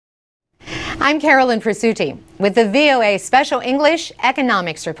I'm Carolyn Presutti with the VOA Special English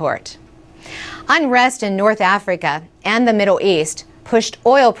Economics Report. Unrest in North Africa and the Middle East pushed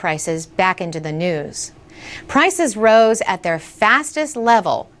oil prices back into the news. Prices rose at their fastest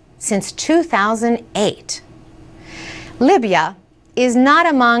level since 2008. Libya is not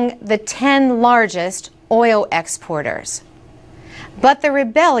among the 10 largest oil exporters. But the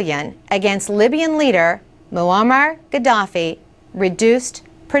rebellion against Libyan leader Muammar Gaddafi reduced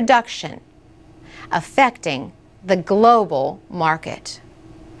production, affecting the global market.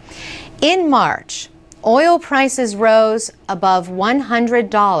 In March, oil prices rose above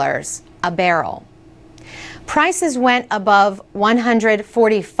 $100 a barrel. Prices went above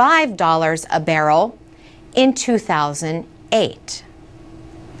 $145 a barrel in 2008.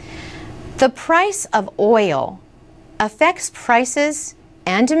 The price of oil affects prices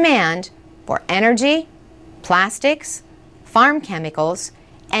and demand for energy, plastics, farm chemicals,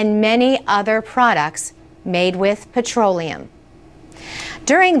 and many other products made with petroleum.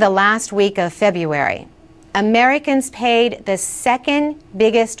 During the last week of February, Americans paid the second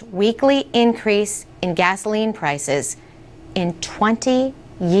biggest weekly increase in gasoline prices in 20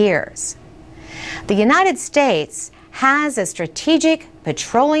 years. The United States has a strategic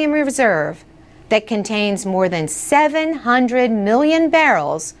petroleum reserve that contains more than 700 million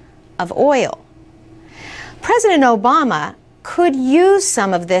barrels of oil. President Obama could use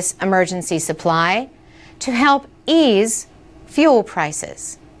some of this emergency supply to help ease fuel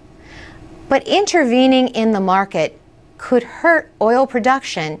prices. But intervening in the market could hurt oil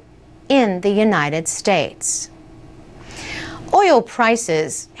production in the United States. Oil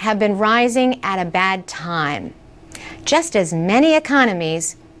prices have been rising at a bad time, just as many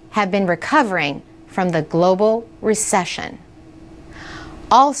economies have been recovering from the global recession.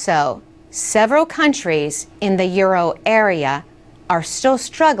 Also, several countries in the euro area are still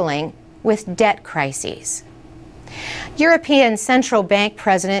struggling with debt crises. European Central Bank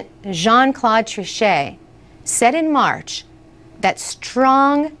President Jean-Claude Trichet said in March that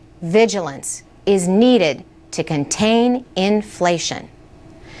strong vigilance is needed to contain inflation.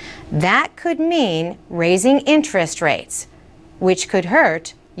 That could mean raising interest rates, which could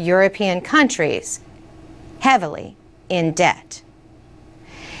hurt European countries heavily in debt.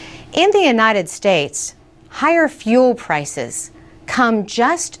 In the United States, higher fuel prices come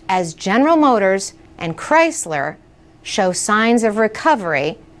just as General Motors and Chrysler show signs of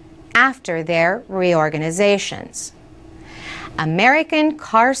recovery after their reorganizations. American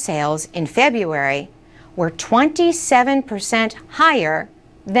car sales in February were 27% higher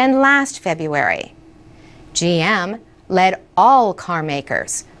than last February. GM led all car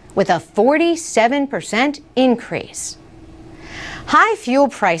makers with a 47% increase. High fuel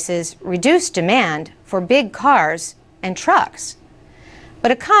prices reduced demand for big cars and trucks.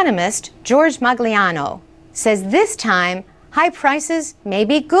 But economist George Magliano says this time high prices may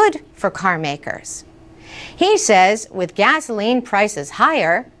be good for car makers. He says with gasoline prices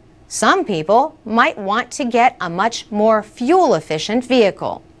higher, some people might want to get a much more fuel-efficient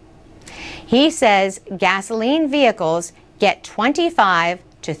vehicle. He says gasoline vehicles get 25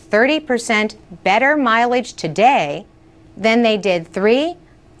 to 30% better mileage today than they did 3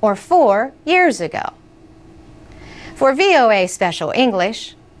 or 4 years ago. For VOA Special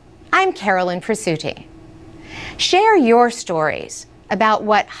English, I'm Carolyn Presutti. Share your stories about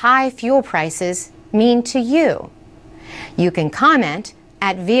what high fuel prices mean to you. You can comment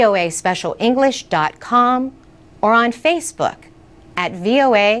at voaspecialenglish.com or on Facebook at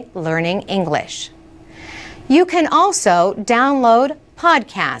VOA Learning English. You can also download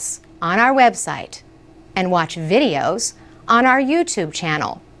podcasts on our website and watch videos on our YouTube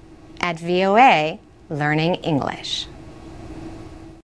channel at VOA Learning English.